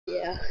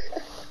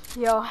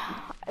Yeah. Yo,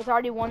 it's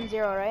already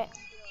 1-0, right?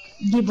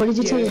 Dude, what did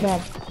you tell your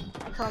dad?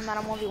 I told him that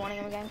I'm 1v1ing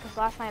him again, because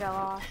last night I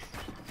lost.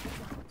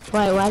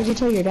 Why did you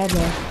tell your dad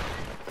that?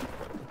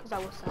 Because I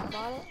was sad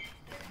about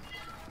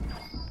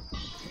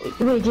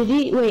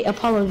it. Wait,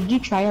 Apollo, did you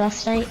try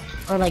last night?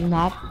 Or like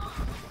mad?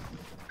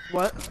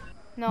 What?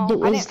 No,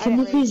 Can you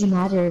didn't please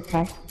mad or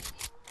cry?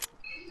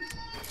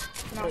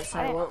 No, Wait,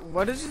 sorry,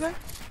 what did you say?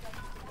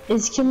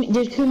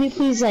 Can we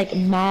please like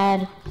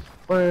mad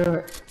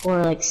or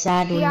like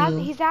sad when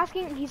you...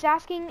 He's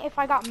asking if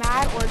I got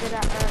mad or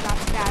got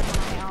sad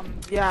when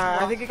I Yeah,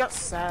 lost. I think he got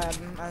sad.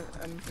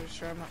 I'm pretty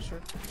sure. I'm not sure.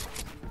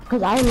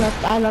 Cause I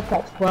left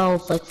at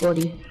 12, like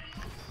 40.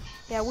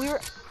 Yeah, we were.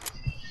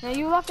 No,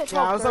 you left at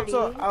 12:30.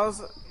 Yeah,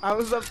 I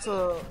was up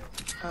to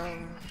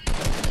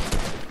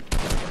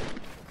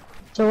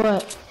So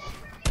what?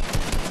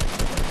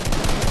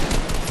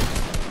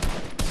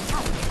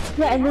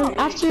 Yeah, and then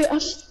after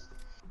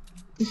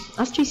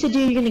you said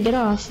you're gonna get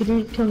off, you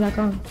didn't come back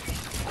on.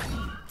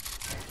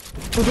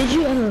 Or did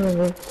you? I don't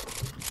remember.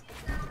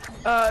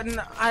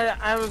 No,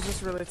 I was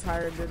just really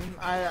tired, dude.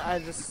 I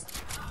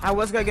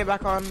was gonna get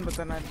back on, but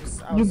then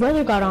Your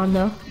brother got on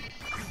though.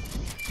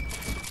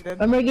 Did?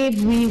 Remember, Gabe?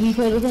 We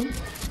played with him.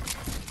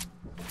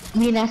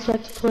 Me and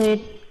Aspect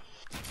played.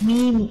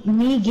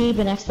 Me, Gabe,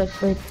 and Aspect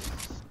played.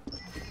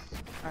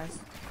 Nice.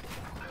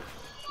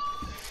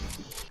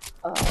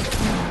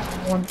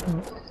 1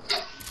 point.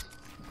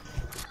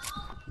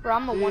 Bro,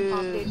 I'm a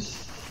one-pump dude.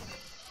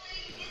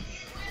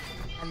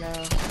 I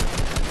know.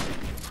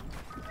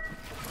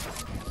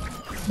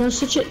 That was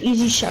such an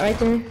easy shot right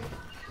there.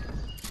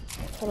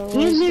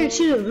 He was there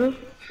too, bro.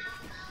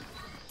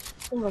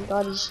 Oh my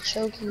god, he's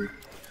choking.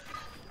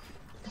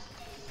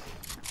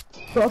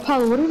 Bro,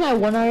 Apollo, what if I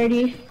won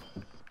already?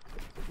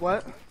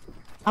 What?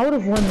 I would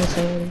have won this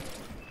already.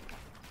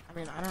 I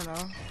mean, I don't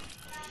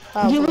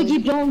know. You would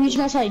keep, don't reach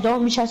my side,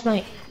 don't reach my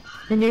side.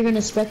 Then you're gonna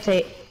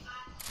spectate.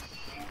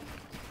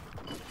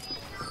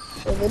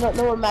 Yeah, they don't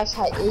know what max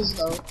height is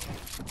though.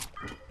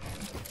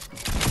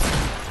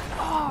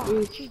 Oh,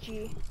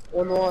 GG.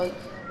 1-1.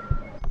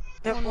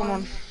 Yep,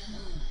 1-1.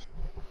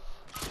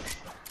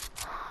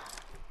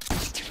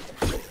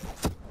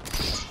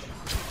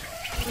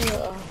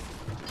 Yeah.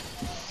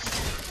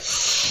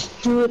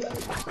 Dude,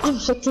 I'm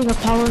fixing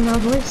Apollo now,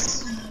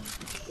 boys.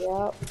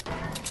 Yep.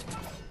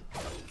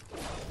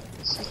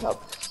 See how.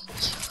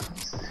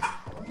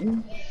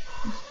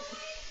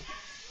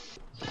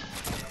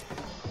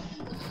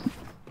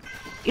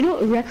 You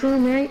know Rec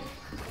Room, right?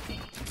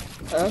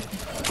 Huh?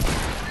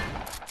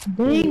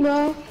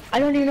 Bingo! I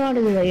don't even know how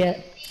to do that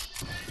yet.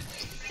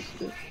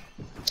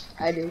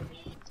 I do.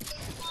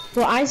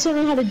 Well, I still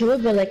know how to do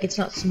it, but like it's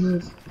not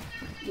smooth.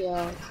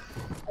 Yeah.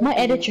 My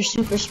edits are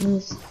super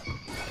smooth.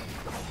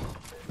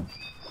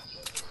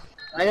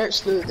 Mine aren't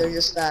smooth, they're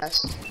just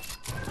fast.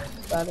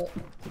 Got it.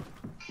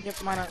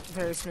 Yep, mine aren't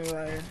very smooth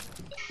either.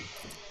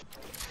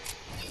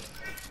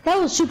 That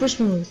was super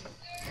smooth.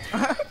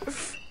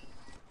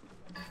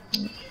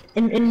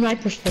 In my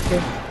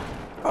perspective.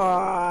 Oh,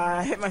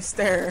 I hit my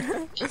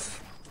stair.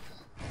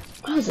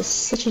 That was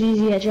such an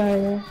easy edge out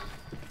of there.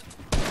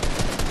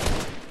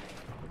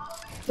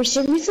 For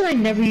some reason, I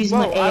never use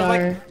my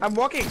AR. I'm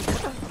walking.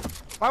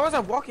 Why was I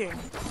walking?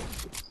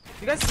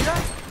 You guys see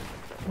that?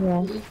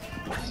 Yeah.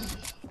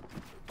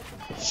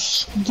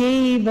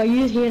 Gabe, are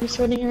you hand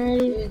sweating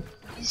already? Dude,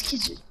 these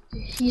kids,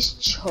 he's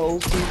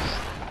choking.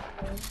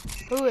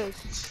 Who is?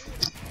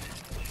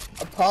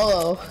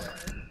 Apollo.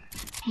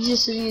 He's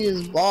just sitting in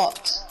his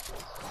box.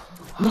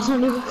 That's not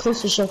even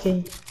close to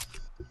choking.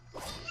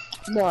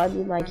 No, I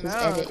mean like his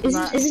edit.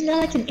 Isn't that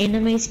like an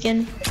anime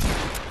skin?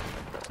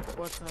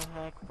 What the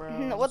heck,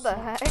 bro? What the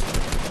heck?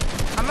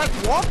 I'm like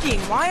walking.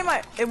 Why am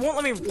I? It won't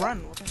let me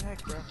run. What the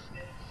heck, bro?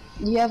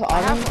 You have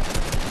auto?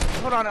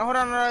 Hold on.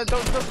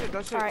 Don't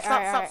shoot. Alright,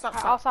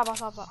 Stop. I'll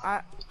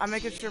stop. I'm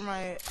making sure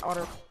my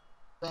auto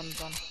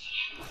runs on.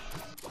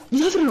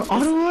 You have an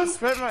auto run?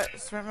 Sprint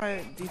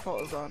my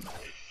default is on.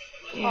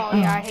 Oh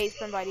yeah, I hate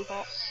sprint by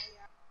default.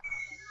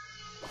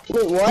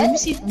 Wait, what? Let me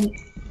see.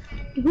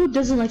 Who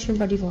doesn't like sprint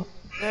by default?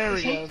 There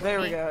we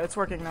go. It's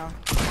working now.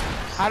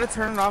 I had to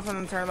turn it off and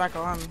then turn it back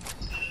on.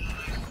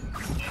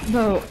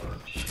 No.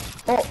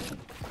 Oh.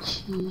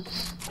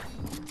 Jeez.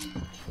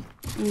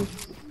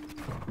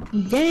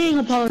 Dang,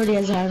 Apollo already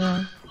has that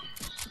on.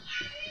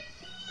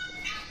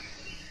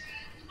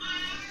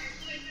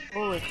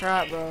 Holy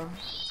crap, bro.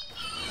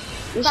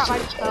 Crap, I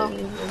just fell.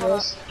 Hold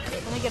up.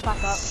 Let me get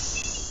back up.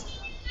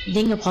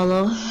 Dang,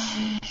 Apollo.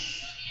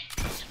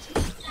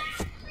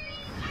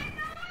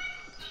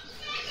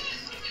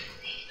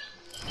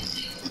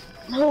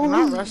 I'm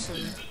not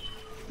rushing.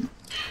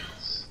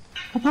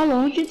 Apollo,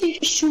 don't you think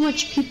there's too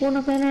much people on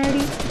the planet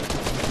already?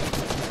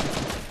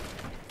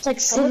 It's like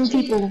 7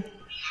 people.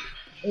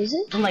 Is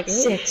it? And like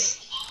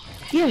 6.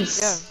 Yes.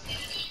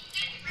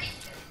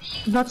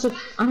 Yeah. About to,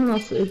 I don't know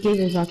if Gabe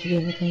is about to be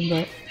anything,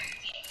 but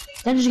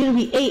then there's gonna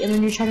be 8, and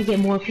then you're trying to get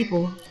more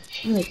people.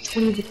 You're like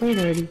 20 of the plane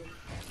already.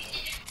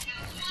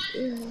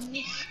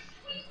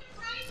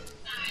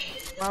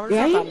 Why would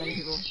there not that many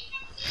people?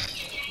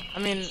 I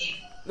mean,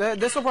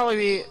 this will probably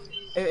be,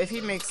 if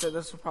he makes it,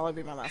 this will probably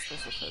be my last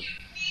pistol shot.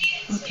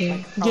 Okay,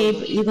 Like, Gabe,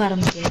 probably. you got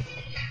him. Gabe.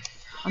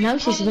 I'm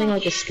actually something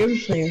like a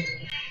skirmish player.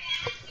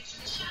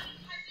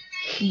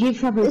 Gabe's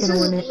probably This gonna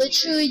is win it.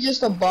 literally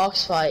just a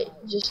box fight,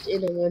 just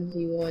in a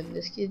 1v1.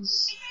 This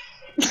kid's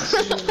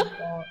sitting in a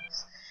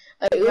box.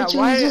 Literally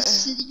why-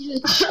 just sitting in a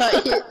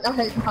giant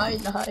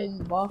 999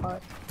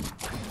 box.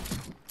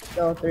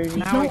 No, 30.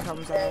 Now he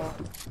comes out.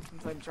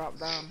 It's like drop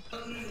down.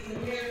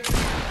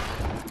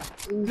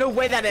 No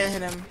way that didn't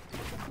hit him.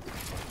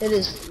 It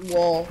is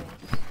wall.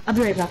 I'll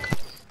be right back.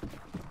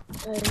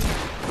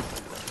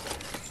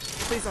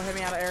 Please don't hit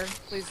me out of air.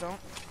 Please don't.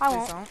 I Please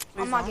won't. don't.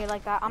 Please I'm not don't. gay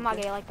like that. I'm not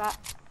gay like that.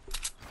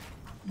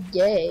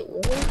 Gay.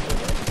 Really?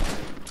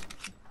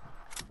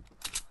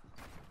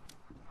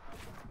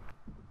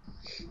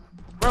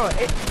 Bro,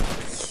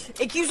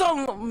 it keeps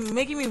on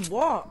making me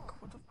walk.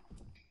 What the?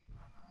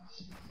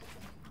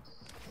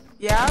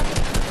 Yeah? Oh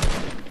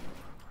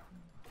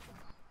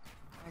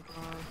my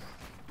god.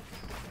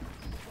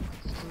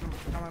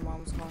 Now my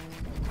mom's calling me.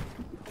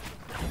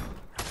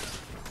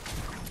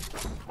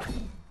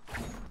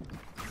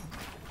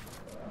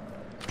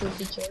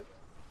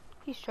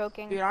 He's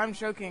choking. Dude, I'm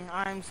choking.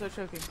 I'm so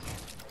choking.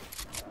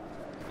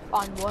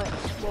 On what?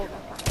 Whoa.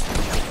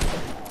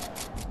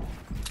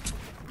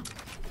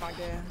 Not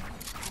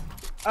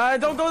gay.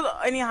 Don't go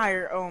any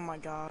higher. Oh my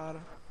god.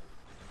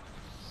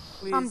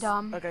 Please. I'm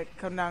dumb. Okay,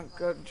 come down.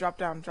 Go. Drop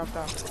down. Drop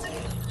down.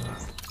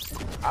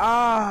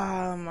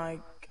 Oh my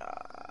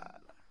god.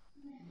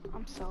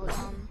 I'm so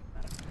dumb.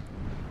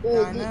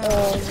 Well, I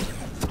know.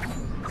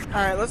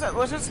 Alright,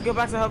 let's just go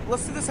back to hub.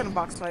 Let's do this in a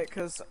box fight,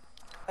 cause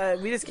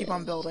we just keep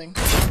on building.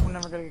 We're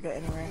never gonna get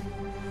anywhere.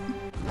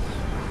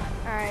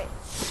 Alright.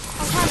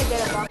 I'm trying to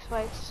get a box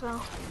fight, so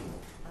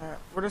Alright,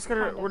 we're just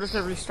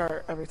gonna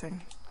restart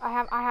everything. I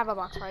have a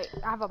box fight.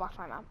 I have a box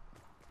fight now.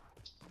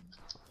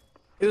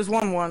 It was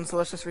 1-1, so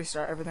let's just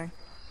restart everything.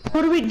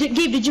 What do we?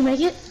 Gabe, did you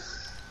make it?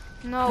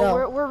 No,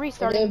 No. we're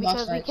restarting doing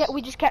box because fights.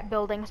 we just kept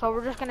building, so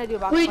we're just gonna do a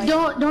box Wait, fight.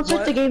 don't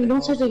start the game.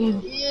 Don't start the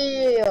game.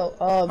 Yeah.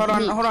 Hold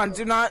on.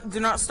 Do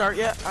not start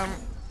yet.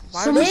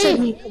 Why Someone are we- said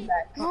me.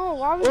 No,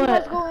 why would you What?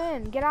 guys go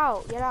in? Get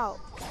out, get out.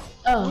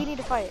 We Oh. need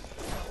to fight.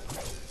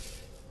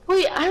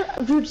 Wait,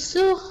 dude,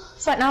 still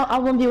fight now.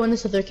 I'll 1v1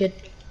 this other kid.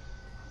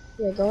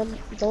 Yeah, go on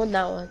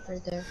that one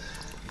right there.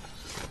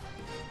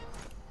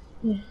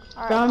 Alright, Bro,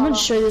 I'm gonna Apollo.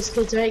 destroy this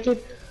kid, right,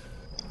 kid?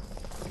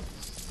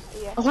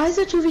 Yeah. Why is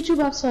it 2v2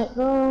 box fight?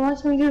 Bro, why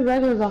can't we do a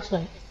regular box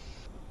fight?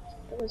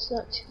 Oh, it's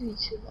not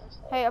 2v2 box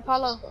fight. Hey,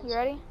 Apollo, you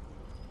ready?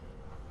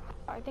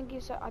 I think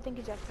he's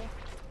actually.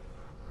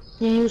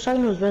 Yeah, he was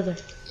talking to his brother.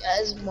 Yeah,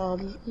 his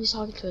mom. He's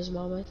talking to his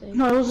mom, I think.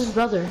 No, it was his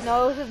brother.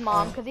 No, it was his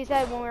mom, because he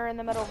said when we were in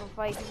the middle of a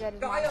fight, he said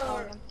his mom was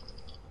calling him.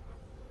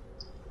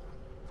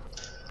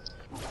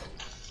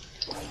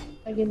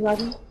 My game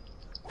lagging.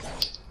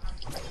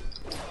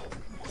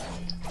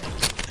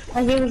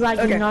 My game is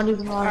lagging, Okay. not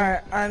even lagging.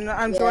 Alright,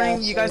 I'm Yeah,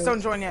 joining. You guys same.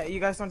 don't join yet. You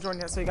guys don't join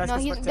yet, so you guys No,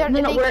 can he's, spectate.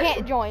 No, no, they we're-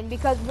 can't join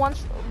because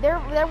once they're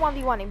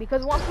 1v1ing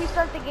because once we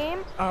start the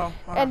game Oh.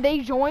 and they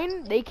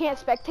join, they can't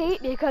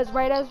spectate because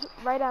right as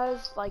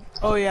like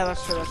Oh yeah,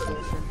 that's true. That's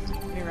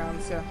true. New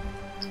rounds, yeah.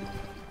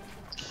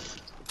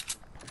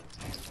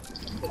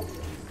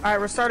 Alright,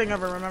 we're starting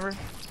over. Remember?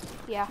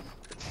 yeah.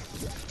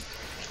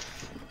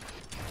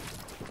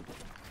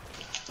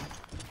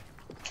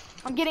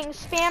 I'm getting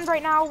spammed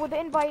right now with the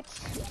invites.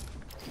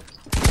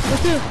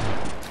 Let's do.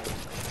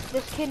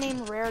 This kid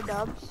named Rare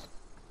Dubs.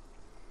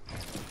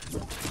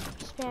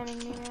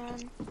 Spamming me,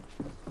 man.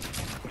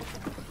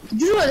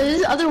 You know what?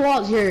 This other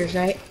wall is yours,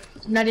 right?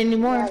 Not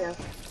anymore. Yeah,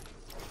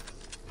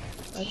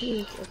 I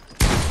think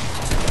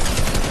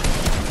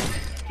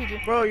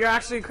GG. Bro, you're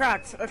actually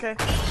cracked. Okay.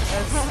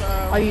 That's,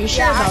 Are you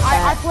sure Yeah, about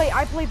I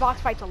that? play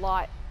box fights a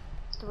lot.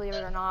 Believe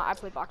it or not, I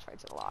play box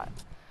fights a lot.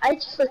 I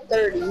just for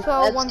 30. So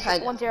That's 1-0,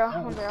 kinda-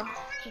 1-0.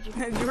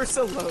 GG. you were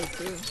so low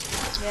too.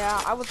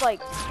 Yeah, I was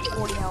like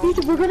 40 health.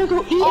 Dude, we're gonna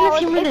go eat in Oh, a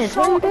few minutes.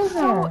 What are you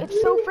doing?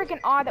 it's so freaking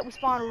odd that we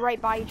spawn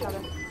right by each other.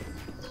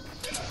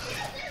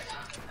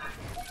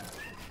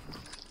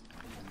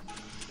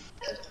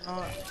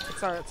 Oh,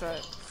 it's alright. It's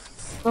alright.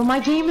 But my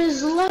game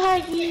is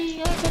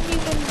laggy. I can't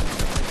even.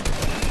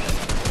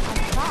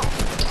 I'm not.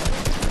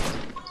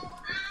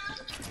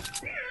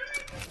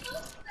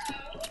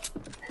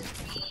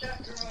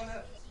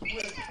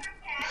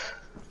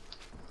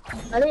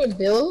 I didn't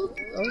build?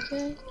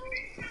 Okay.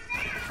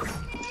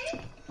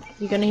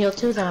 You're gonna heal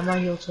too? Then I'm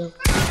gonna heal too.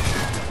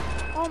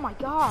 Oh my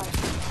god.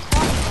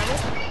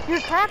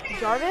 You're cracked,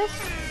 Jarvis.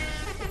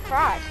 You're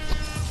cracked.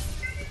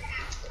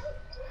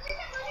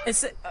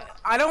 It's.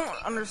 I don't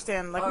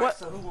understand. Like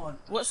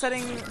what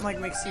setting like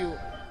makes you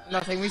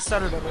nothing? We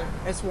started over.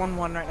 It's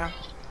 1-1 right now.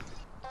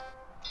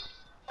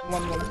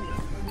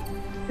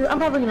 1-1. Dude, I'm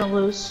probably gonna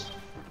lose.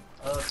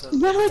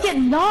 Why do I get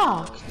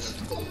knocked?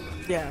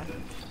 Yeah.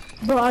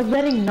 Bro, I'm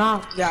getting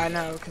knocked. Yeah, I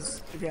know.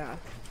 Cause yeah,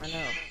 I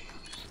know.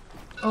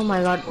 Oh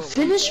my god.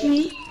 Finish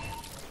me.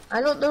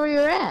 I don't know where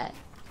you're at.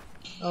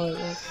 Oh, it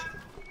was.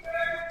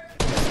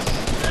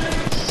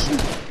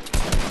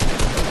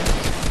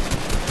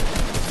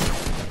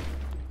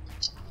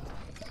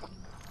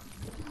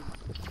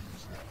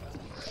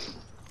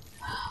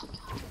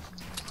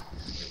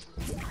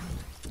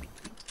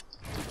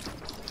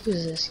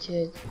 Who's this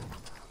kid?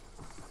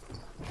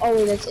 Oh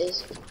wait, that's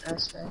Ace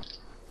Aspect.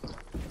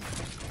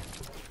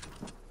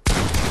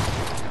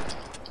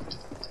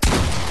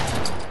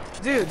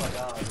 Dude.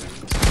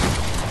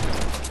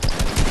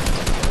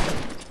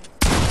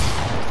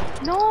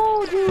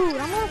 No, dude,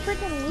 I'm gonna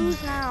freaking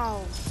lose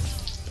now.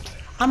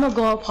 I'm gonna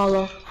go,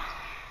 Apollo.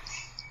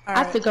 I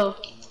have to go.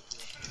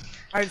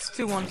 Alright, it's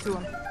 2-1,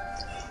 2-1.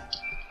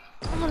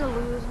 I'm gonna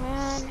lose,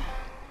 man.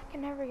 I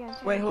can never get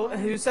into Wait,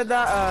 who said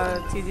that?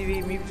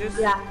 TTV, me just?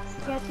 Yeah.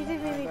 Yeah,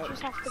 TV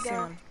just has to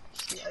go.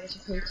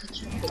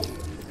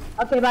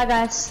 Okay, bye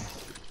guys.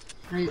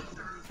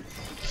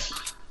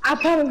 I'll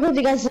probably with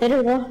you guys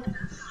later though.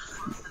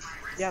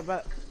 Yeah,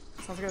 but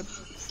sounds good.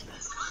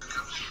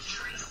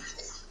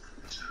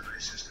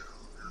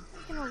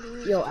 I'm gonna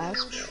lose. Yo, dude.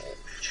 Aspect.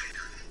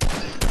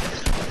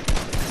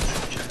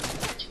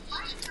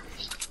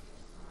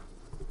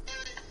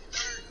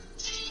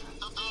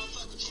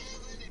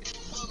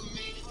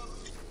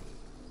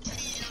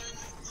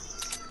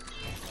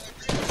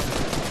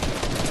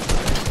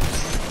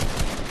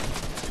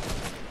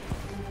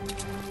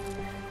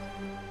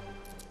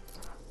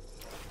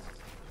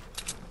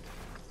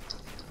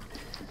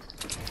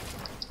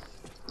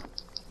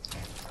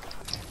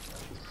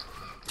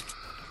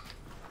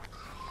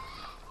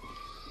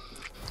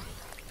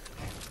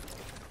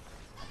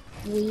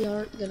 We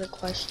aren't gonna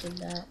question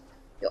that.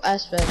 Yo,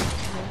 Aspect.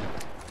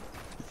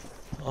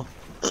 Oh.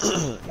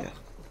 Yeah.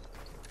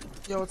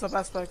 Yo, what's up,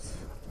 Aspect?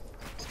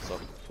 So,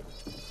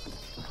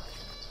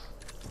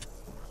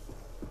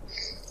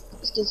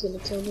 This kid's gonna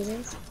kill me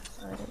now.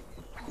 Alright.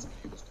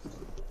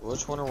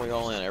 which one are we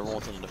all in?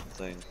 Everyone's in a different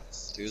thing.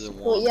 2s and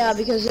 1s. Well, yeah,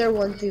 because they're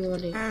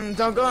 1v1ing.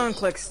 Don't go in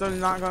clicks. Do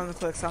not go in the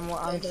clicks. I'm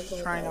don't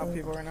go trying in. out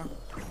people right now.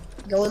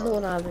 Go in the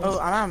one I'm in. Oh,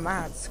 I'm not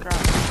mad. Scrap.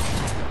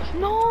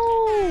 No!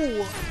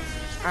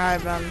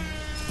 Alright, Ben.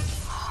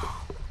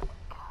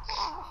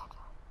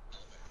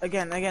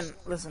 Again,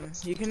 listen.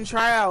 You can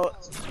try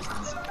out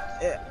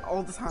it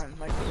all the time,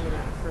 like literally,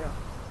 for real.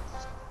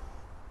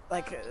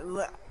 Like,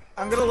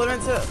 I'm gonna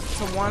limit to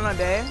one a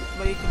day,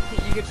 but you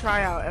can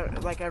try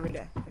out like every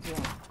day if you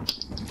want.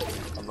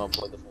 I'm not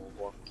playing the full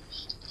war.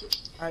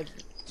 Alright,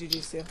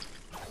 GG, see ya.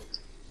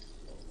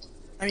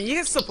 I mean, you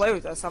can still play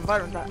with us. I'm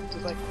fine with that.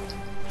 Just like,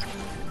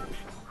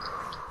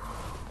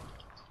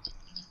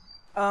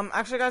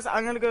 actually, guys,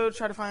 I'm gonna go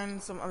try to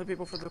find some other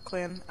people for the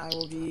clan. I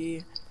will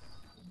be,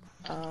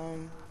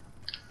 I'll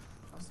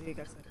see you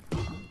guys later.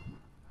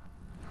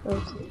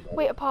 Okay.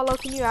 Wait, Apollo,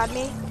 can you add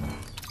me?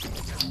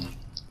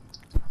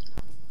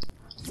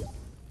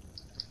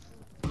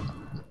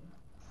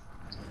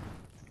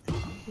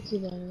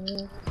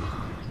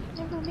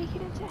 Never make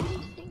it into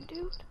anything,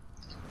 dude.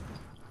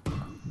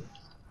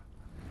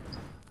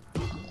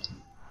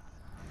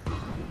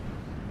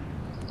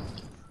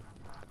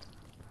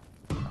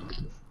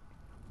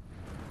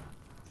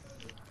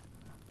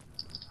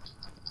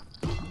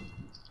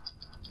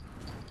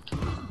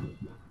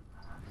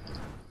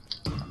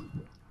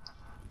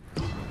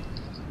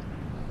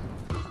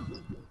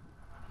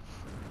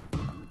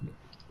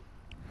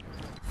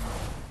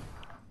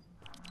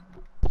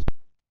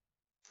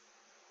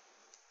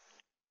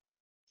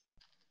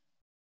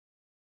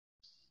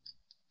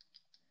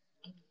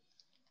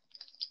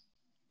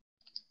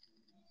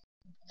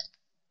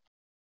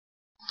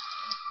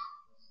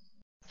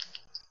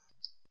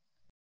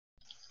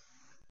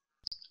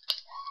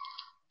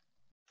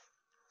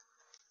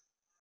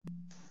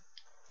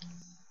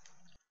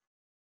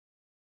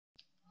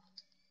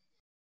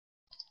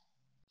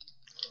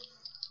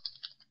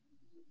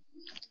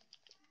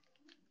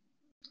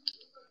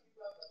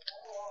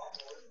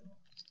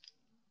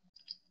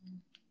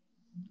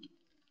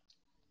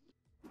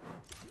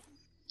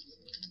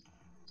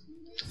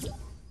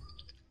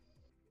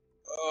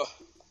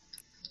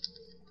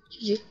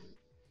 GG.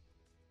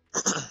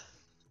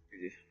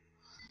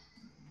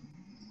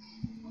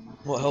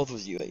 What health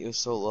was you at? You were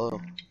so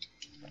low.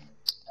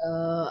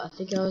 I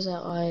think I was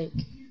at like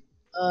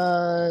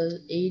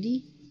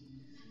 80.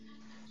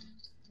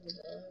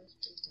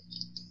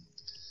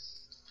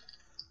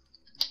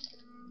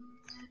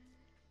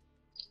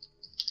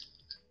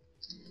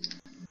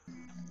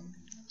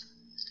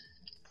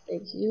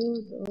 Thank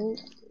you. Don't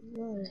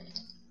worry.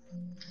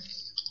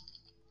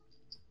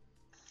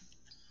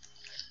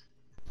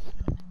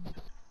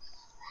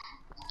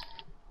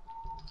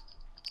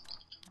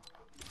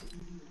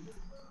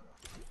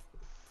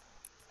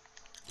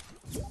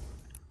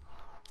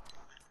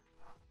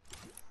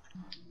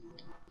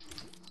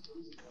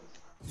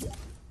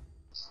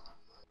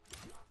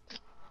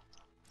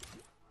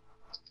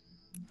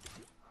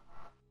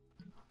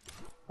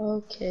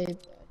 Okay, buddy.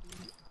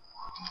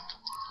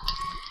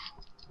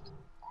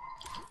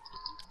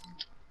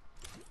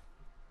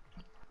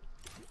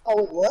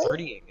 Oh, what?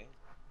 30 again.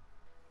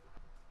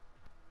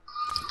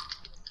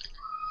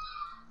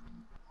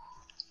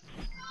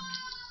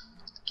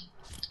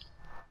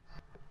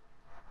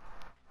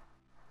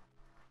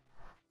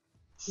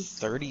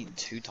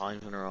 $32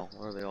 times in a row.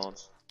 What are the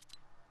odds?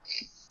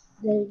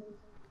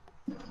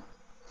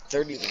 They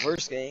 30 the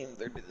first game,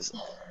 30 this.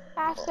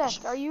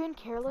 Aspect, are you in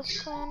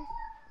Careless Clan?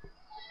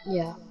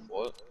 Yeah.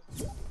 What?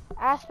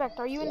 Aspect,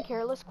 are you in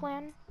Careless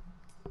Clan?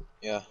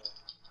 Yeah.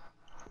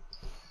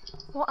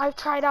 Well, I've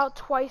tried out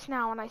twice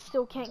now and I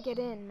still can't get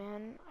in,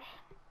 man.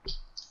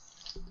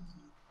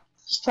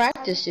 Just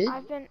practice, dude.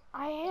 I've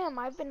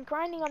been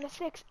grinding on the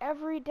 6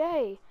 every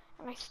day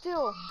and I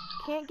still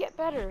can't get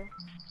better.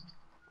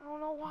 I don't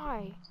know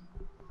why.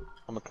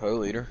 I'm a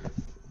co-leader.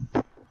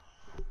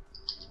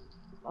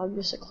 I'm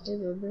just a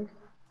clan member.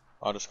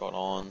 I just got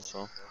on, so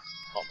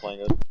not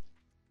playing good.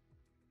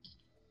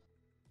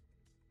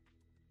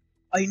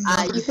 You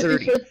hit me for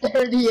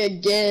 30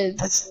 again.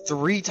 That's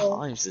 3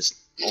 times this.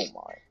 Oh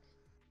my.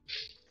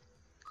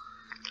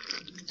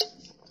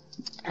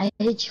 I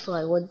hit you for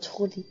like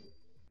 120.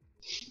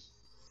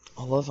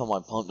 I love how my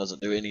pump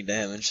doesn't do any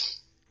damage.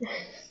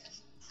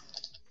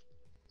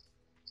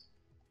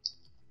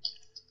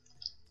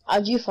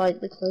 How'd you find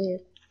the clan?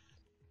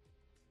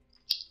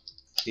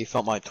 He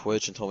found my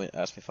Twitch and told me,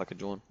 asked me if I could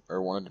join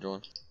or wanted to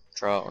join,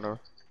 try out, whatever.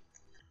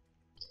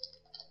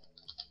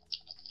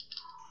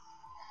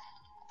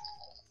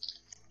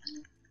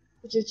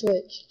 What's your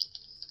Twitch?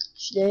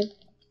 What's your name?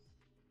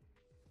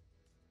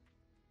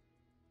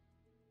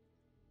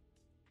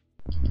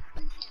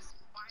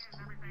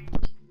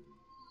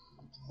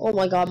 Oh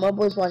my god, my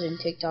boy's watching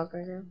TikTok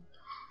right now.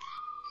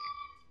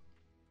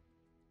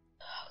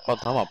 By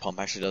the time my pump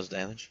actually does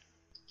damage.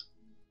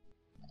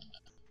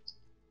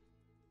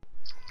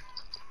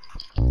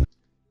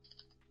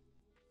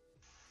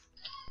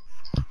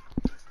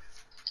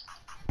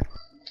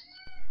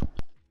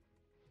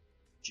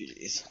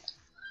 GG's.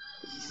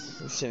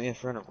 Who sent me a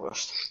friend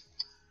request?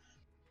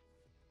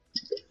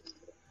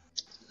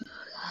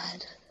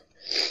 God.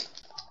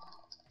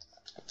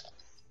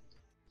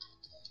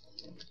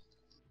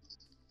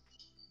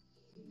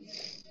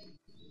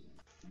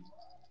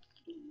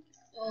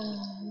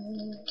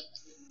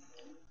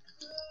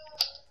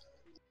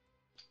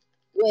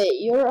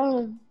 Wait, you're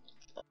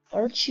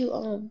aren't you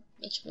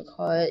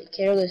whatchamacallit,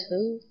 Careless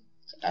who?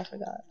 I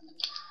forgot.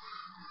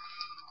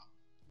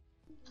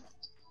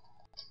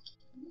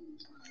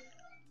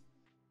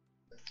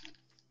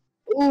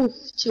 Oof,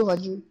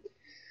 200.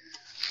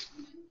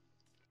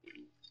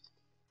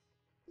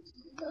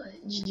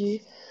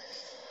 GG.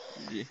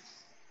 GG.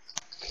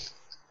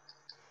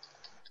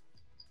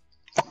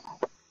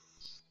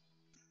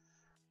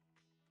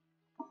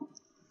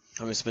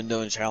 I've just been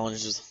doing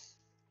challenges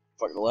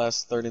for like the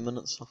last 30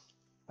 minutes.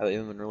 I haven't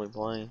even been really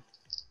playing.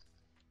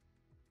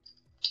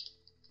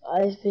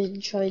 I've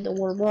been trying to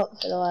warm up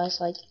for the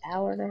last like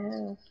hour and a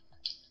half.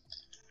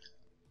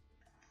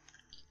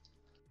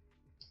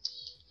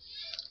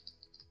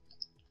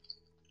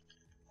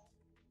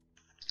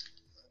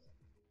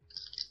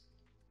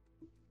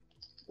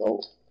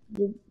 Oh,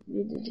 did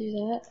need to do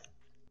that?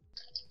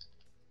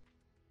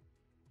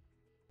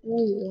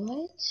 Wait,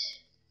 what?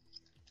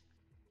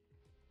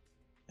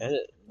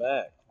 Edit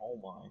back. Oh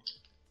my.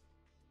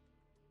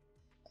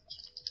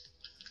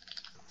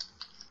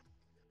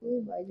 Who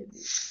reminded me?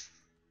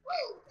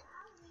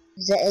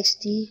 Is that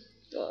XD?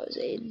 No, it's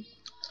Aiden.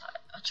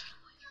 I'll try to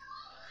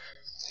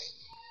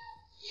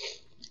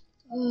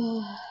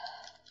wait.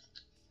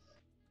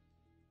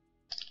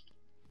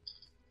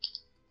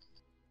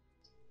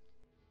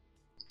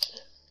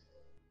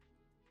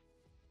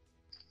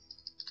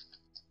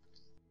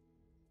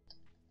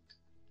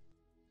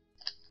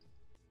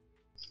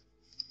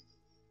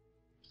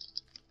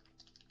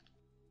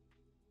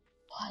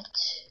 What?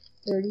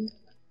 30?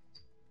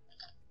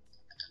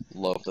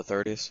 Love the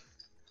 30s.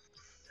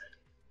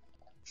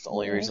 It's the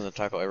only Yeah. reason the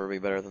tackle will ever be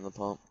better than the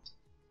pump.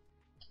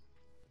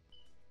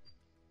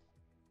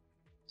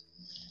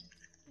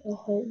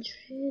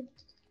 100?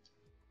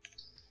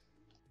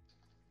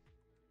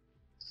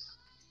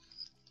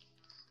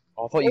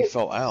 Oh, I thought you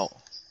fell out.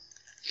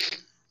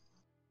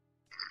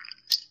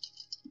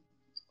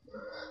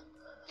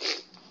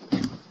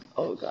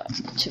 Oh god,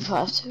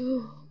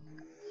 252.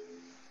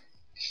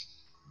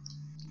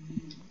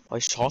 My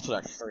shots would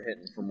actually start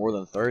hitting for more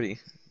than 30.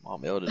 I'll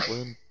be able to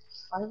win.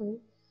 Finally.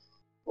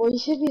 Well, you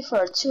should be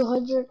for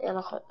 200 and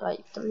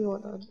like 3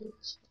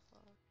 100s.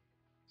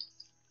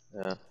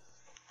 Yeah.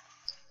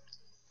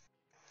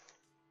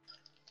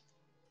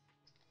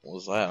 What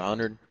was that,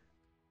 100?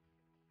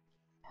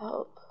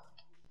 Help.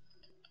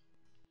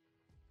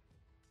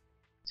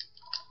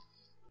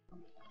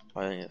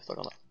 I didn't get stuck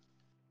on it.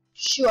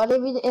 Shoot, I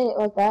didn't mean to end it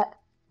like that.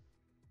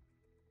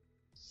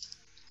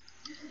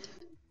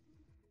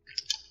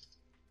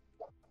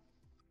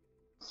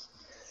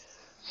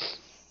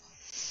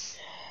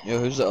 Yo,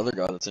 who's the other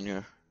guy that's in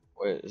here?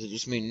 Wait, is it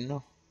just me and you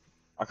know?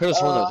 I could have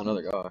sworn there was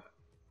another guy.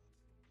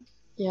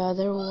 Yeah,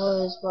 there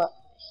was, but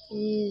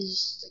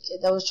he's the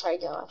kid that was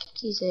trying out. I think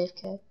he's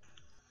AFK.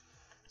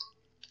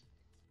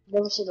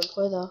 Never seen him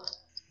play though.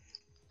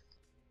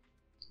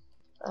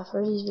 I've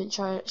heard he's been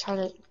trying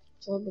to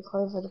join the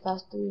clan for the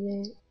past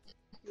 3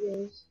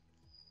 days.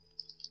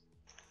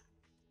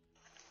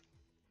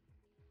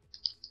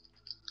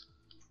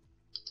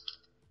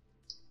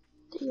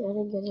 Yeah, I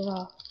didn't get it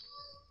off.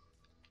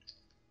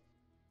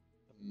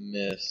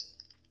 Missed.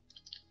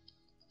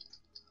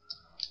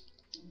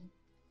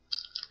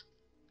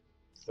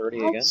 30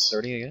 again? What?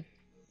 30 again?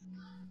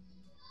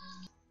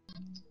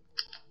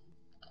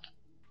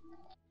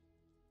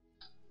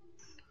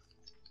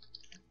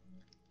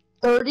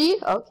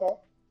 $30? Okay.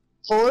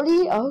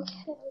 $40?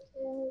 Okay.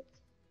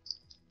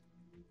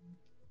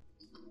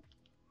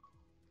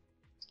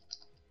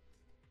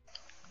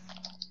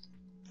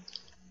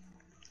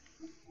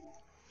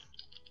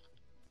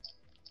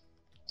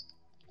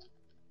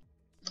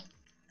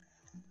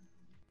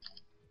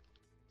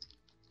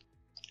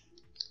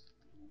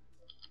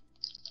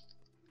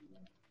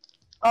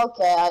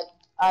 Okay,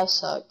 I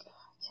suck.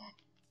 Okay.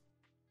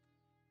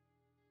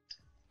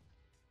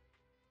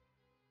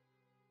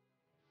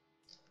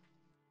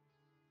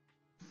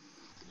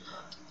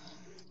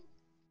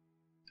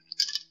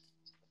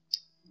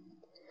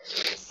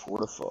 Four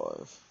to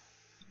 5.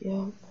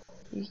 Yeah,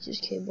 you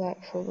just came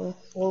back from a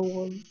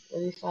 4-1,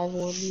 maybe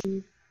 5-1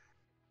 lead.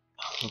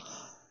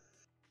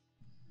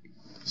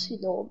 So you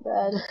know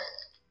I'm bad.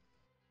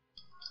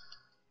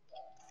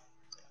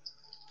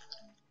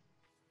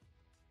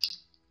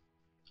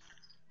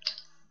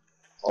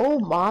 Oh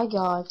my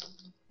god.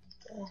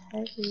 The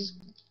heck is...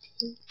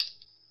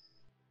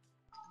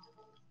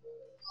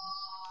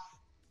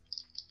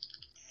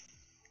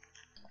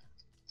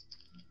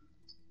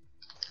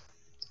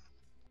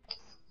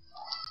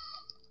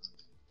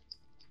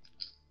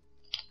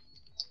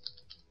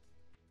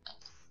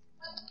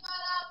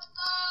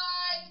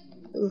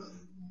 Oof.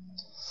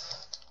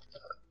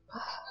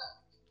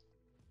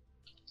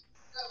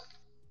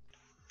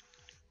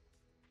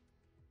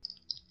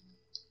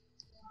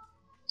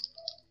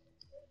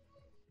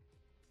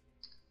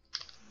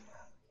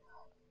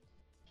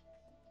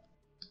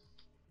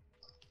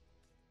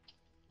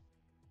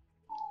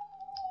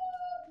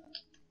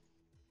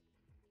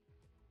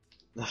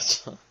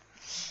 That's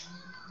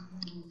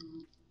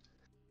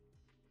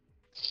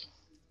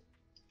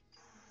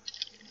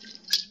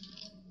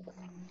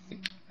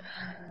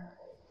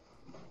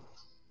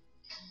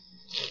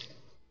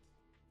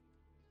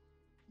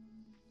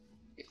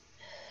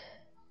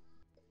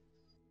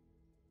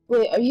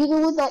Wait, are you the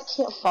one that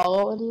can't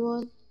follow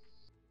anyone?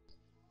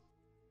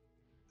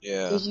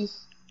 yeah. Did you...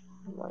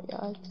 Oh my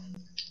god.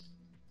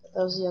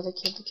 That was the other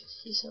kid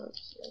because he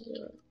sounds the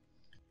other one.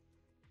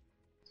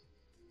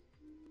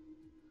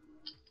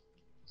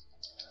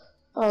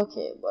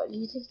 Okay, but do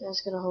you think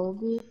that's gonna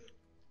hold me?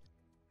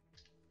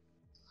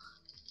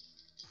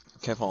 I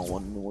can't follow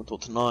one till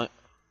tonight.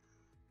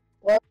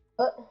 What?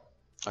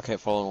 I can't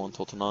follow one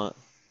till tonight.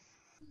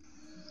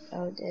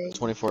 Oh dang.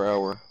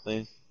 24-hour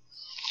thing.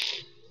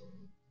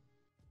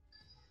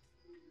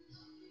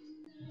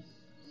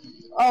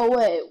 Oh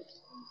wait.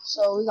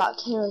 So we got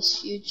Kara's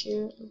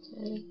Future.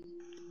 Okay.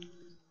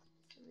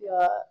 We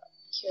got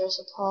Kara's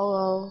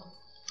Apollo.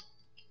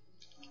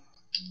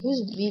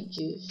 Who's Beep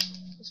Juice?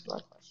 That's my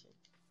question.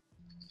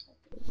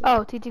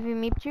 Oh, TTV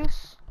Meep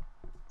Juice?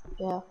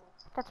 Yeah.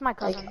 That's my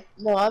cousin. Like,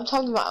 no, I'm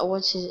talking about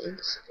what's his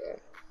Instagram.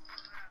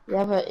 You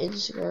have an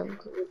Instagram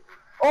group.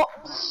 Oh!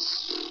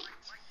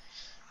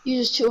 You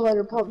just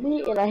 200 pump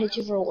me and I hit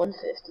you for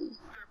 150.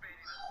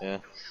 Yeah.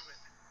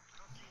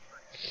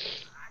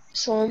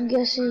 So I'm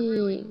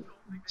guessing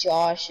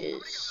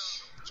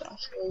Josh's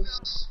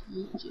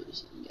Meat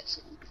Juice, I'm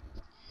guessing.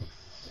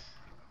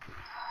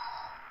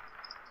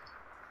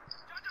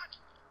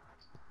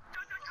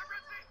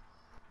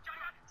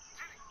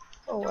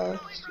 Oh well.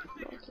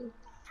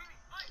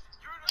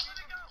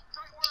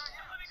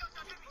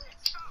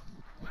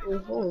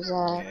 Wait, what was that?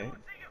 Okay.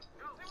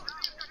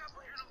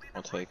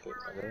 I'll take it,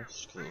 I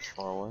guess, because it's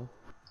far away.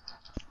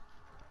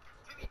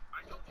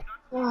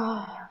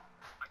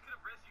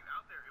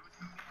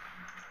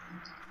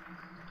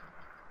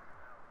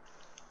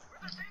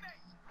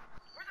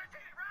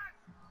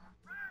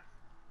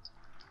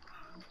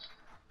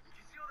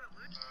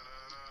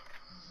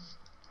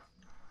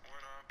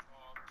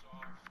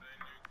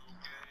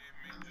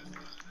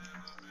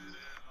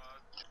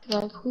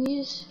 Can I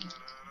please?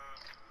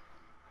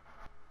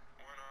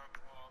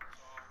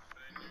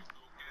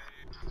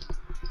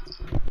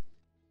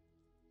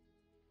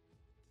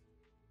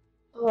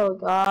 Oh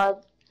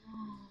god.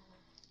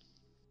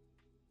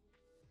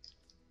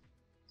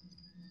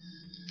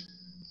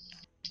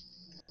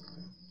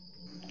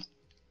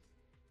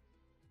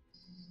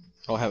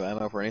 I don't have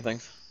ammo for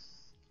anything.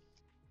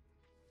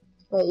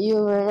 But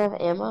you ran out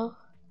of ammo?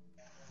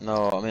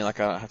 No, I mean, like,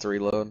 I have to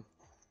reload.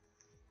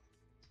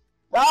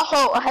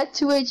 No, I had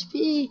 2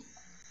 HP.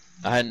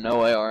 I had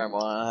no AR ammo.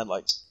 I had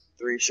like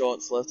 3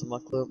 shots left in my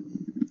clip.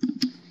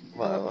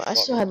 Oh, I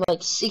still had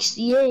like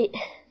 68.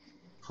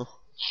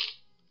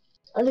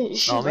 I didn't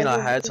shoot. No, I mean, I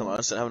like had some. I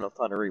just didn't have enough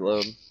time to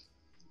reload.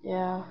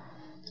 Yeah.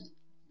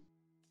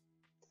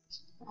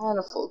 I had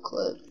a full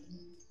clip.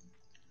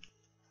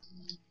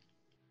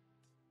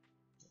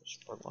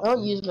 I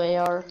don't use my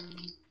AR.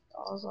 I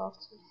was off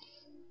too.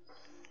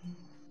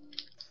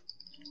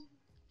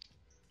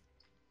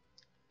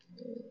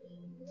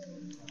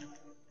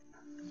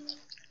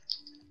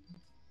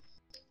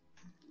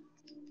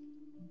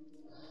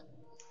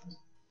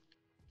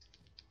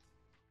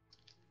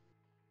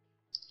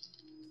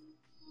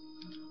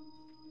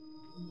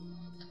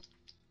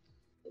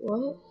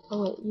 what?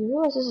 Oh wait, you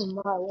realize this is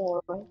my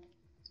wall, right?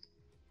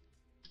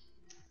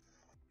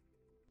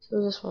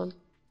 So this one.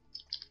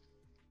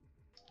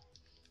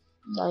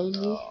 90.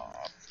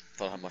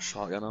 Thought I had my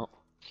shotgun out.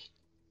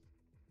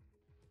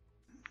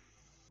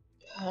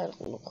 I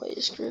don't want to play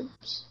the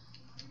scrims.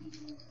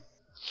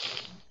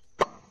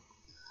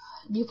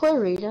 Do you play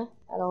Rita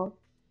at all?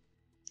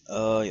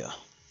 Yeah.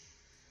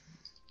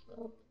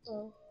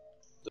 Oh.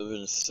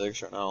 Division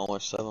 6 right now,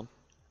 almost 7.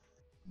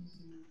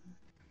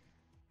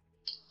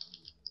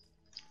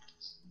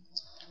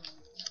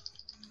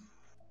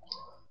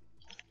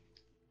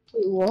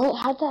 Wait, what?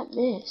 How'd that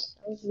miss?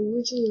 I was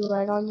literally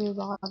right on your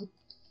body.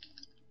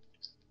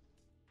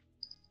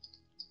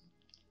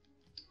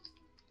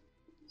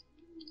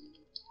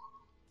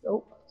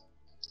 Nope.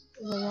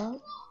 Is that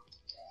out?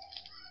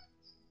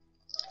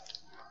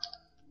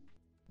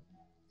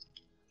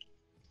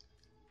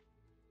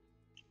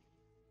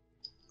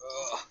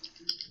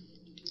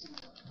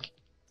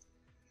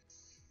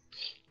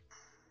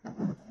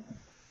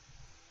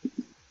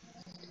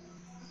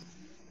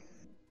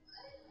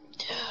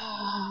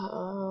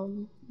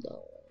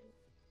 No.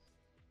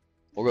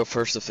 We'll go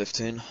first to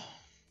 15.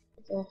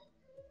 Okay.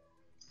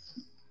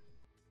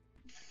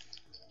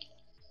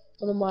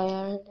 What am I at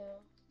right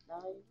now?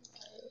 9.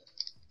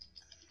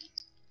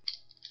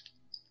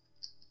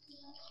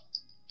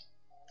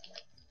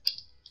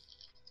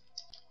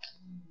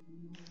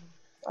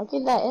 Why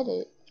can't I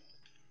edit?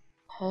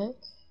 Heck?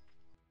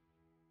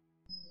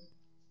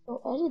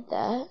 Don't edit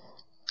that.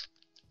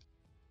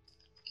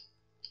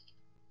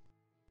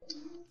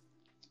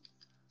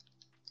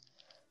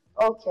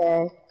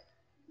 Okay.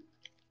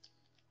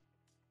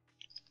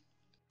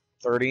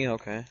 30,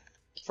 okay.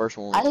 First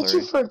one I was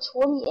hit you 30. for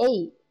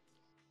 28.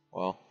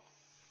 Well.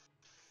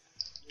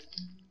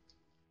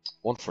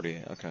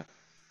 148, okay.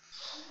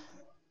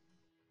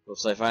 We'll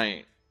say if I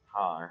ain't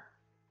higher.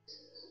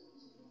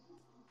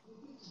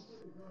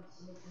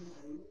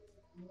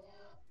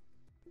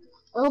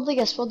 I don't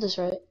think I spelled this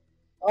right.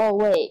 Oh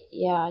wait,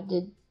 yeah, I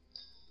did.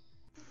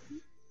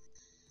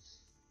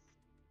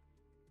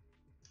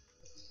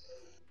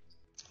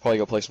 Probably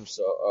go play some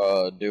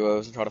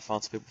duos and try to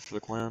find some people for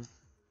the clan.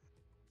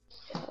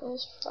 Yeah,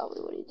 that's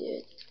probably what he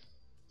did.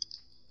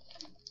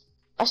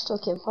 I still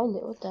can't find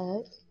it. What the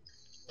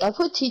heck? I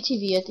put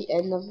TTV at the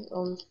end of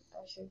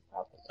I should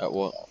probably. At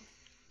what?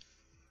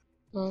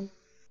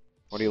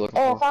 What are you looking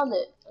Oh, I for? found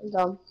it. I'm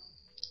dumb.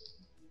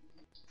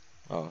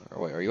 Oh,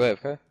 wait, are you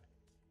AFK?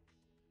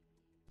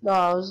 No,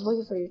 I was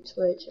looking for your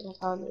Twitch and I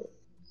found it.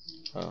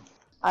 Oh.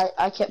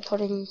 I kept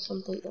putting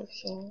something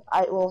extra.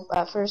 Well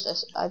at first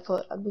I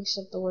mixed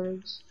up the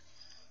words,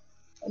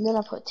 and then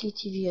I put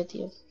TTV at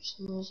the end for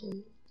some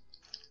reason.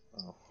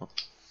 Oh. Huh.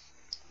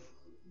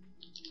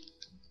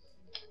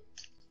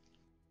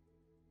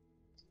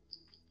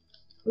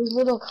 Who's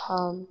Little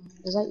Con?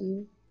 Is that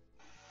you?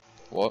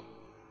 What?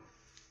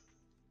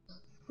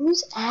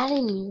 Who's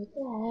adding me? What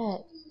the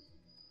heck?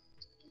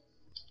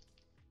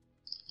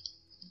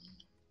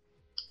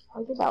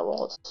 I get that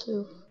wall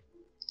too.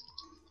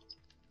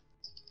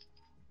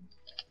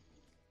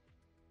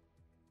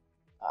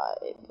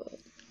 But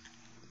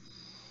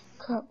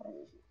crap.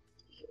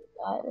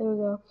 Alright, there we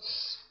go.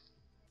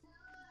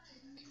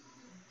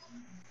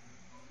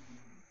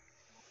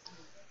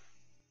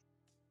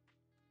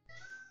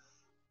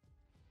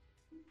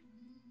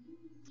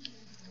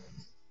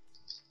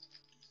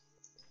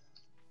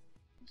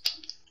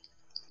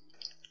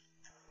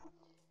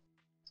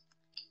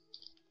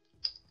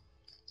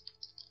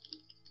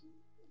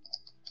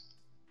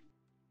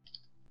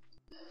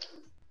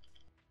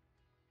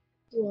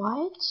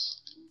 What?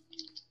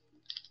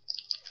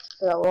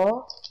 That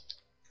wall?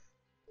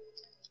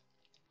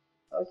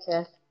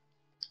 Okay.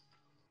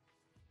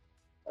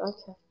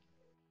 Okay.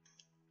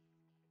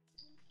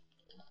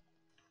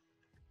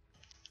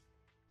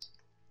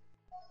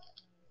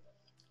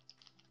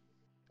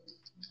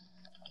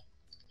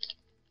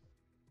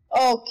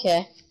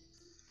 Okay.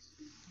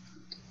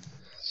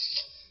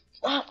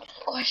 Not gonna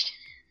question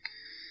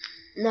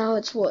it. Now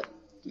it's what?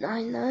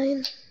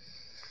 9-9?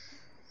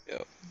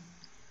 Yep.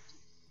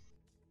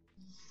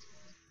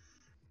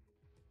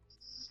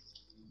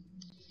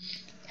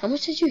 How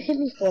much did you hit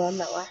me for on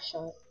that last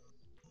shot?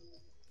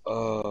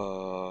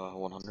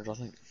 100, I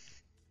think.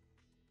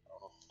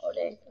 Oh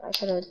dang, I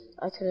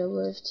could've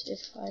lived if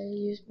I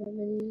used my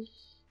minis.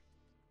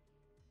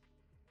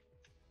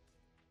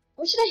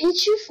 What should I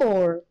hit you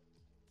for?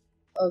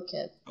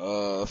 Okay.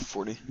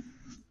 40.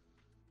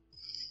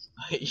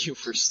 I hit you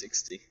for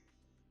 60.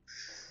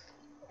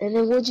 And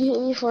then what'd you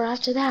hit me for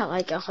after that?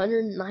 Like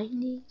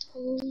 190?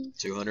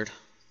 200.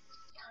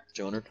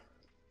 200.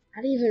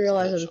 I didn't even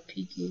realize I was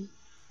peeking.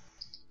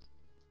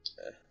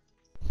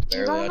 Do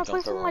you Barely, I want to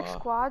play jumped some over like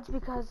squads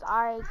because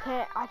I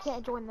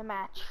can't join the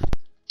match.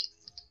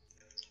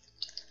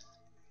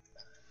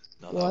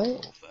 No, that was a What?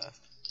 little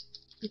fast.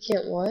 You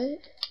can't what?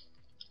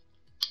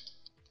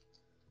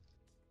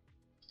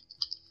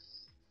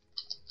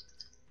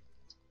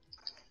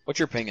 What's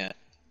your ping at?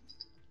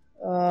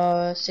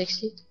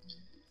 60.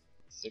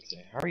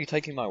 60. How are you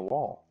taking my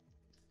wall?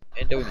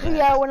 And doing that.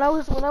 Yeah, when I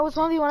was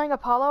 1v1ing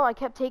Apollo, I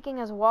kept taking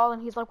his wall,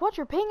 and he's like, "What's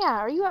your ping at?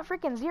 Are you at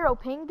freaking 0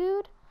 ping,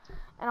 dude?"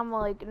 And I'm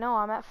like, "No,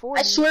 I'm at 40."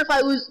 I swear if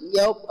I was,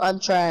 yep, I'm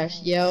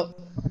trash. Yep.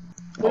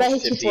 When I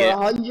hit you for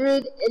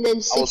 100 and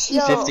then 60.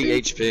 I was 50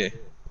 HP.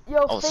 Yo,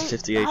 I was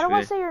 50 how do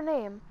I HP. say your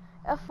name?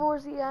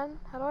 F4ZN?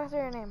 How do I say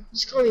your name?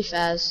 Just call me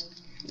Faz.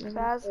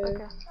 Faz?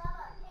 Okay.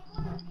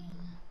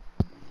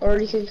 Or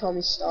you can call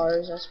me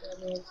Stars. That's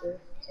my name for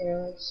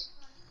Carrots.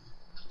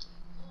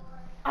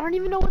 I don't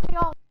even know what they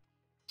all.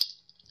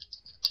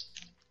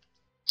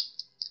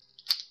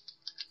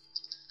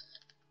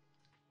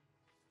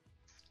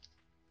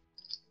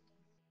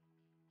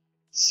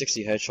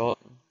 60 headshot.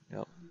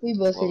 Yep. We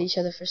both hit Well, each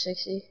other for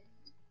 60.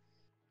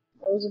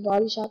 What was a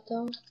body shot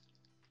though?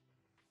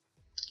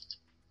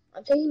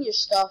 I'm taking your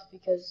stuff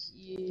because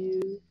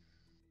you.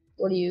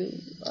 What are you?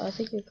 I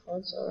think you're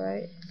console,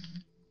 right?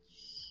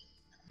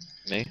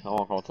 me? I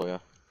want console, yeah.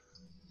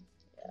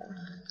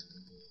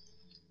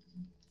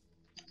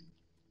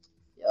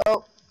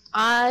 Yo,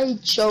 I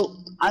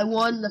choked. I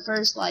won the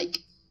first like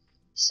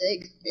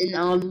 6, and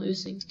now I'm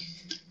losing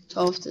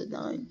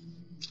 12-9.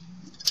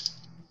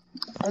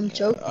 I'm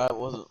choked. I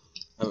haven't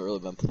really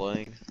been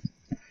playing.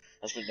 I've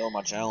just been doing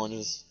my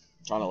challenges,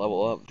 trying to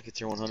level up to get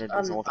to 100.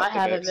 I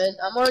haven't been.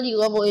 I'm already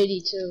level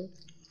 82.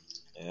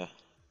 Yeah.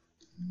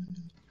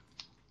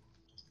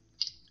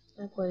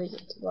 I play the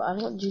game. Well, I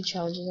don't do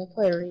challenges. I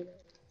play arena.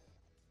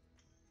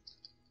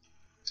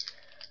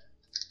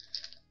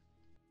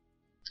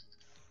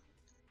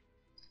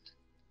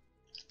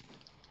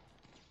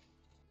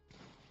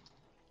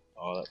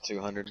 Oh, that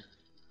 200.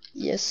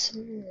 Yes, sir.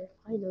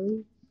 I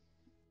know.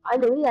 I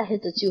know that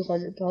hit the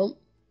 200 pump.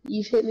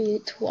 You've hit me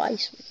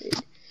twice with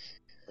it.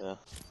 Yeah.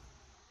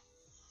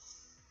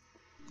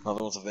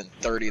 Other ones have been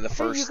 30. The Hey,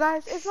 first you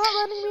guys, it's not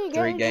letting me get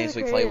 3 into games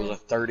the we played was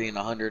creative. a 30 and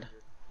 100.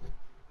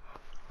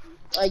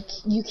 Like,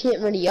 you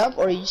can't ready up,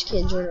 or you just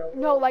can't join a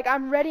No, like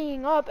I'm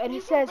readying up, and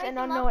it says an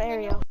unknown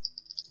area.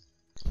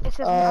 It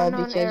says an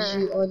unknown because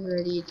you error.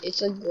 unready.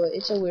 It's a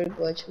weird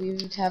glitch. We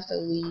would have to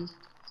leave.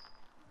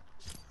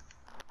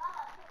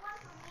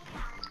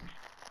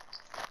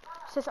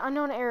 It says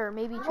unknown error.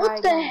 Maybe try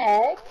What the again.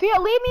 heck? Fia,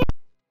 leave me.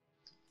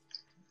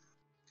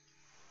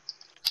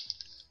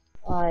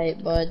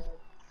 Alright, bud.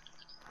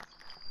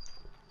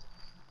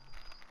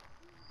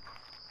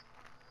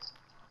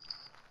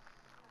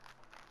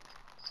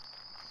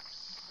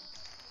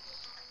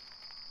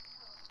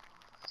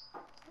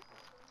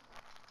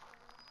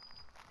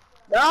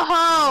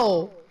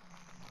 No!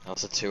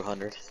 That's a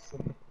 200. I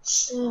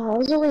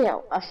was only at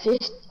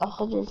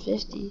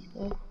 150.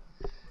 Though.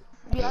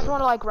 Do you guys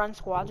want to like run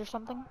squads or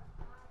something?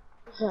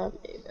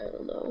 Maybe, I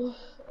don't know.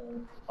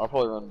 I'll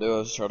probably run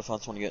duos, try to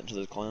find someone to get into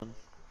the clan.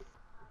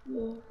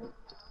 Yeah.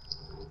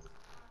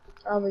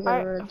 Probably gonna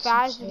Alright, run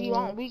Faz, some if you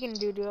want, solos. we can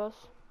do duos.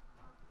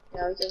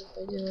 Yeah, we can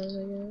play duos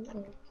again. I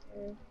don't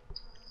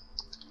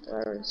care.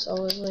 I'll run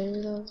solos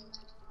later though.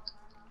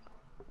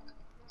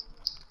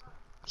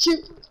 Shoot!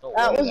 No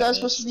That way was that not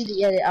supposed to be missed.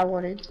 the edit I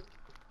wanted.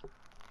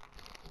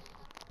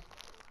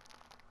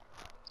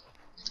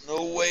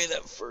 No way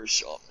that first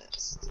shot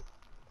missed.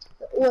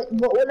 But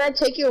when I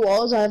take your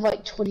walls, I have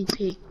like 20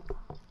 ping.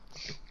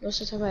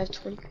 Most of the time I have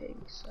 20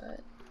 ping, so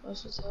that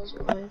also tells you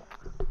why.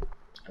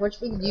 How much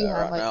ping do you have?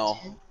 Right Like now.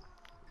 10?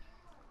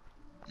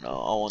 No,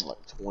 I want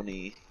like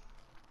 20.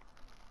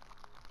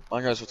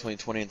 Mine goes between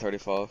 20 and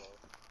 35.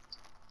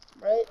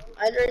 Right?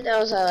 Mine right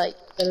now is at like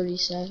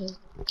 37.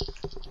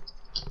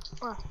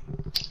 Oh.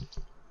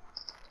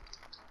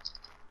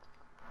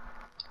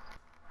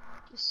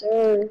 Yes,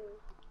 sir.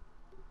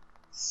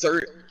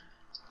 30.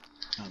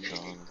 I'm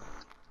done.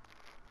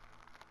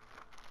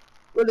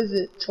 What is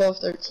it? 12,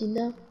 13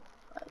 now?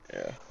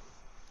 Yeah.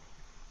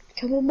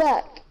 Coming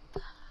back.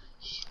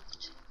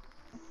 Shoot.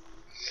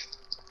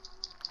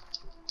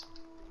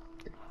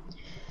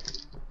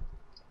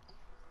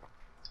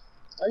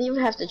 I don't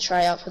even have to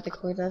try out for the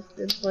clan. I've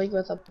been playing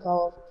with a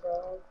Apollo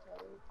Pro.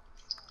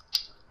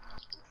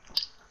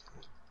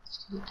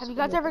 Have you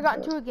guys ever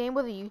gotten to a game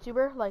with a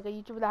YouTuber? Like a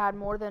YouTuber that had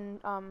more than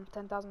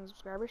 10,000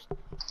 subscribers?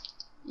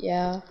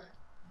 Yeah.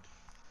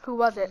 Who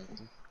was it?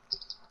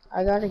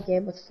 I got a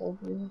game with Ford.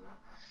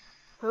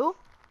 Who?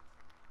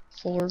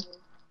 Ford.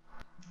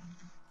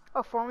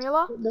 Oh,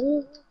 Formula?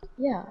 No.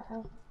 Yeah.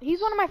 He's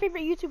one of my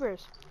favorite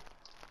YouTubers.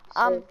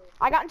 I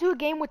got into a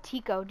game with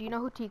Tico. Do you know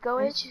who Tico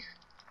is?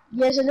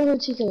 Yes, I know who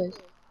Tico is.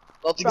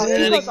 Nothing's Bro,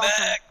 editing Tico's back.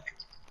 awesome.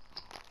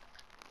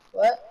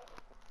 What?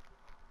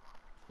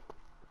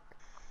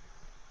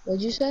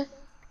 What'd you say?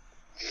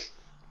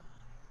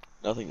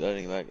 Nothing's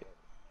editing back.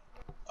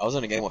 I was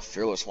in a game with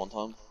Fearless one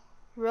time.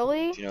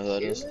 Really? Do you know who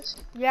that is?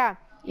 Yeah.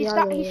 He Yeah, I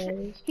stopped. know who that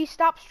is. He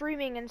stopped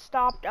streaming and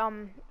stopped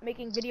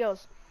making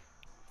videos.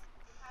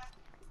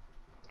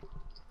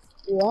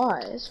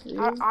 Why? That's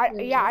weird.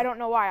 I don't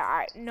know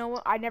why.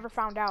 I never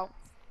found out.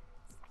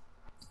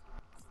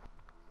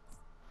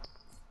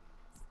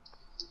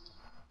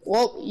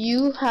 Well,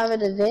 you have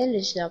an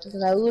advantage now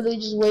because I literally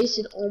just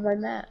wasted all my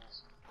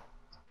maps.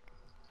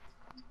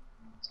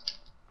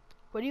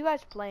 What are you guys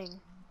playing?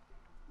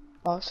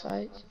 Boss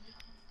fights.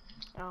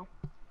 Oh.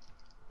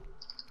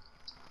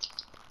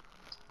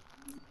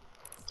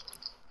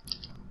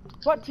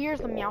 What tier is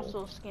the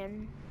Meowscles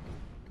skin?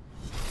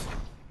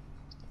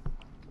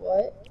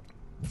 What?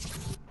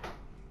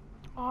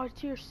 Oh,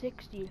 it's tier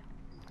 60.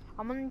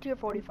 I'm on tier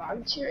 45.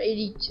 I'm tier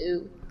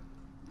 82.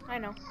 I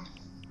know.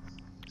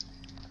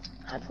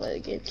 I play the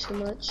game too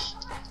much.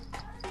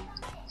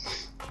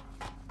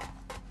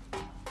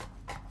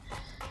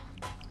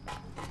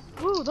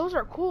 Ooh, those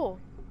are cool.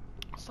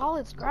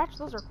 Solid scratch,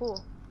 those are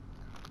cool.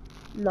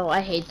 No,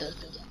 I hate those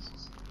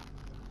pickaxes.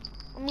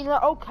 I mean, they're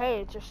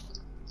okay, it's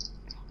just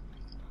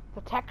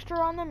the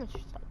texture on them is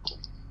just like cool.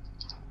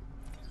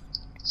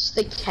 It's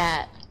the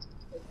cat.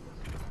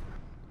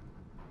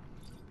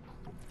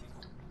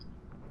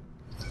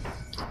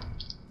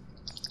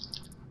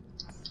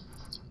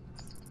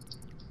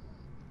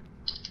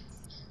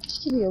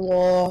 Just give me a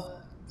wall.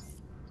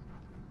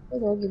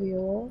 I'll give me a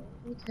wall.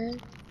 Okay.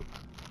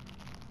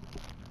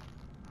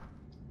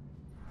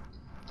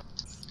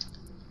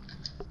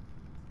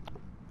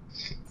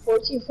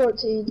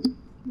 $14-14.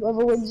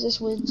 Whoever wins this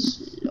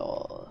wins.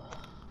 Oh.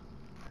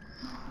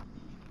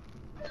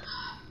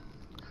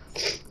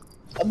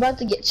 I'm about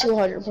to get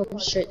 200 from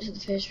straight to the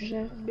fish right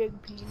now. Big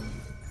P.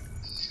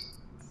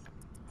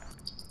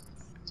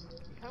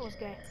 That was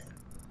gay.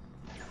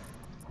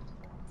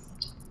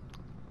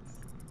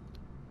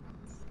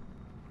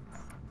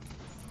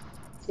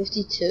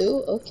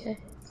 $52? Okay.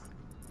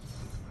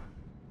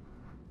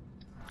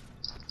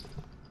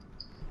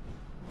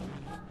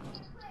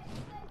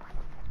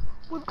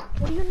 What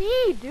do you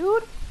need,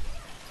 dude?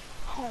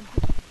 Oh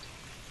my.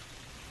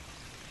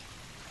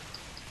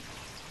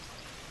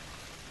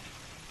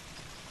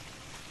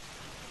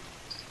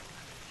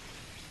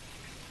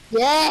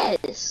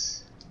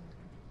 Yes!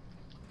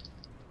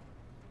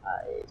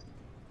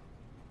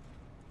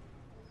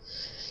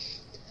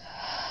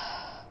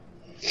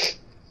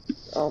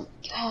 Oh my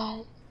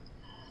god.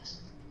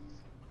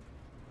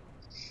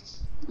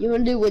 You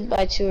wanna do win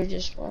by 2 or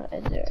just wanna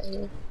end it right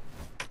here?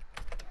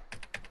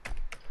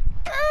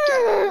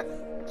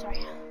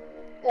 Sorry.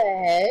 The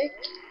heck?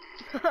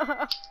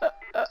 That's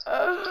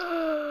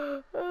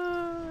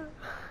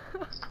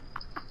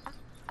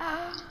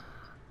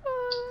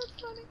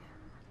funny.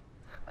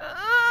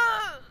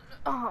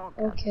 Oh,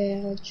 God.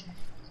 Okay, I'll try.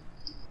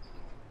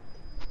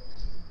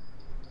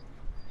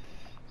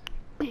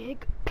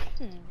 Big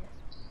penis.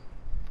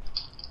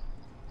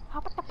 How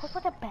about the put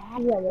with the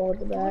bad? Yeah, well, the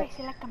Dude, back. I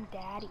say like I'm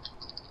daddy.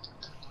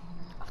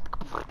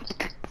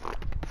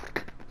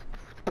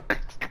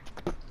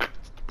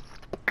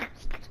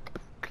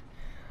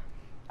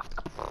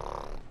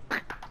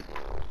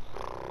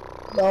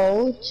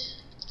 Don't.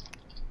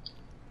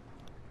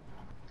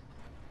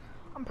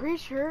 I'm pretty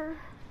sure.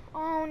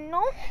 Oh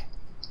no.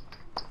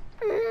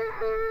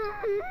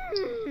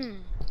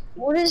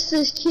 What is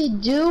this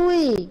kid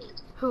doing?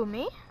 Who,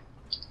 me?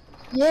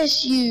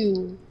 Yes,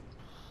 you.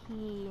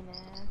 Penis.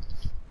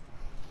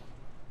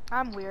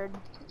 I'm weird.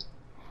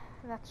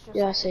 That's just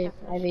Yeah, like same.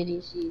 the I have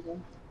ADC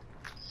then.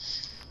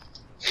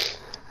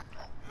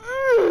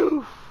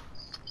 definition.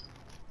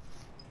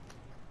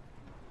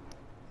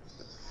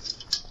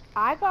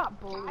 I got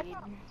bullied.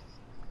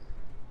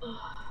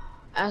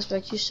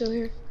 Aspect, you still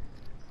here?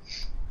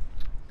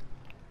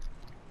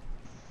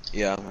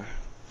 Yeah,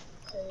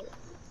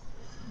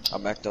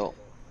 I'm backed out.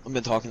 I've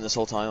been talking this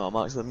whole time. I'm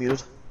actually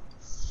muted.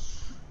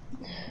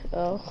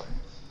 Oh.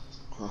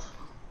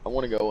 I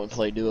want to go and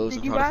play duos Did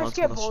and you try to guys find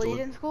get someone else to bullied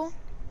join. in school?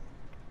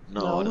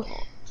 No, I No. don't.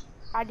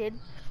 I did.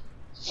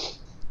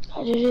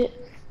 I did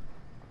it.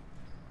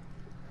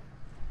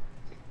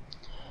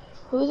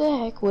 Who the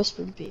heck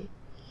whispered me?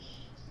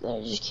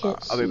 I just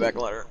can't see. I'll be back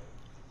later.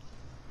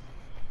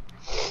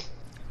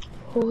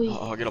 Holy.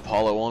 I'll get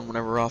Apollo on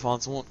whenever I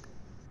find someone.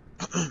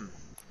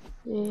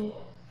 Yeah.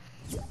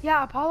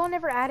 Yeah, Apollo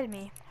never added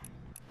me.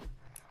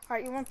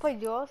 Alright, you wanna play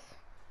duos?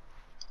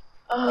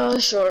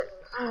 Sure.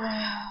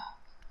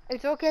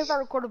 It's okay if I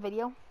record a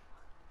video.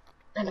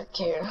 I don't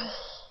care.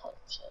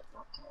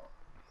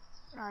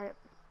 Alright.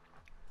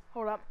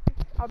 Hold up.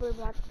 I'll be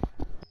back.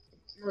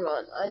 Hold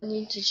on, I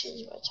need to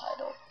change my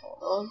title.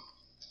 Hold on.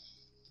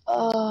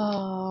 Oh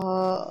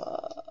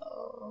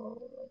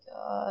my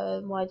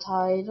god, my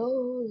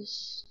title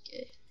is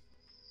gay.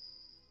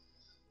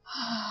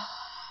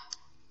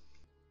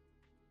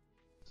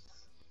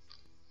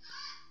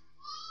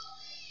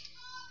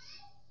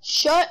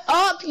 Shut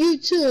up, you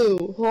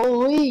two!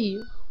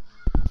 Holy!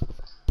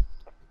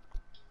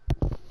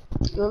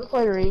 You wanna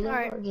play arena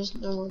Alright. or just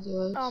normal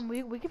duos?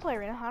 We can play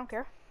arena, I don't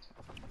care.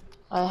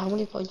 How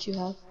many points you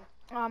have?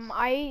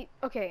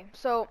 Okay,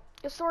 so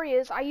the story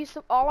is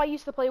all I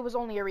used to play was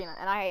only arena,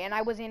 and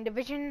I was in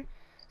division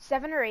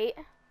 7 or 8,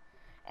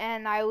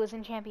 and I was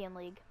in champion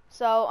league.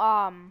 So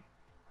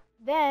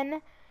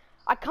then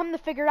I come to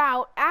figure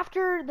out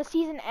after the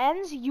season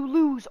ends, you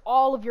lose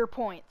all of your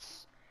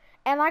points.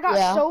 And I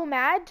got so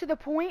mad to the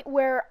point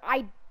where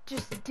I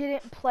just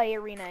didn't play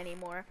arena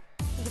anymore.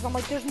 Because I'm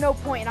like, there's no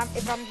point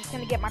if I'm just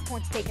gonna get my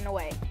points taken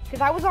away. Because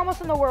I was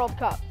almost in the World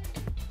Cup.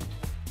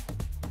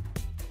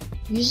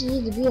 You just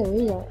need to be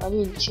arena. I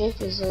mean,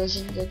 champions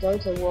legend to go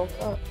to World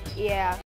Cup. Yeah.